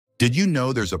Did you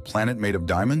know there's a planet made of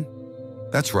diamond?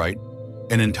 That's right,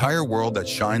 an entire world that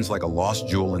shines like a lost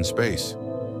jewel in space.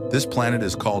 This planet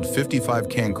is called 55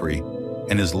 Cancri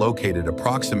and is located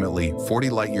approximately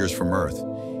 40 light-years from Earth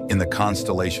in the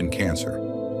constellation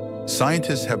Cancer.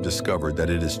 Scientists have discovered that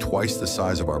it is twice the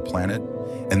size of our planet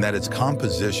and that its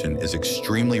composition is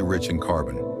extremely rich in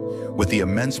carbon. With the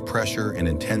immense pressure and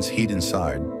intense heat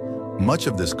inside, much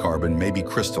of this carbon may be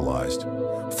crystallized,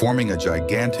 forming a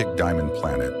gigantic diamond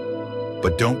planet.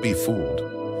 But don't be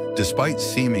fooled. Despite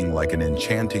seeming like an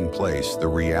enchanting place, the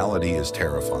reality is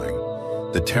terrifying.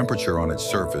 The temperature on its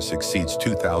surface exceeds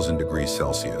 2,000 degrees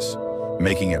Celsius,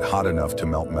 making it hot enough to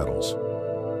melt metals.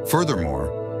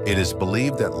 Furthermore, it is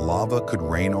believed that lava could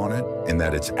rain on it and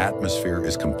that its atmosphere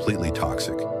is completely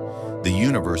toxic. The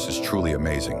universe is truly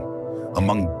amazing.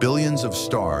 Among billions of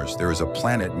stars, there is a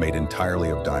planet made entirely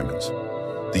of diamonds.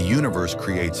 The universe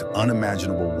creates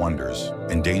unimaginable wonders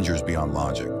and dangers beyond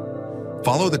logic.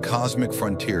 Follow the cosmic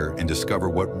frontier and discover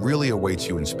what really awaits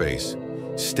you in space.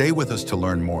 Stay with us to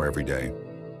learn more every day.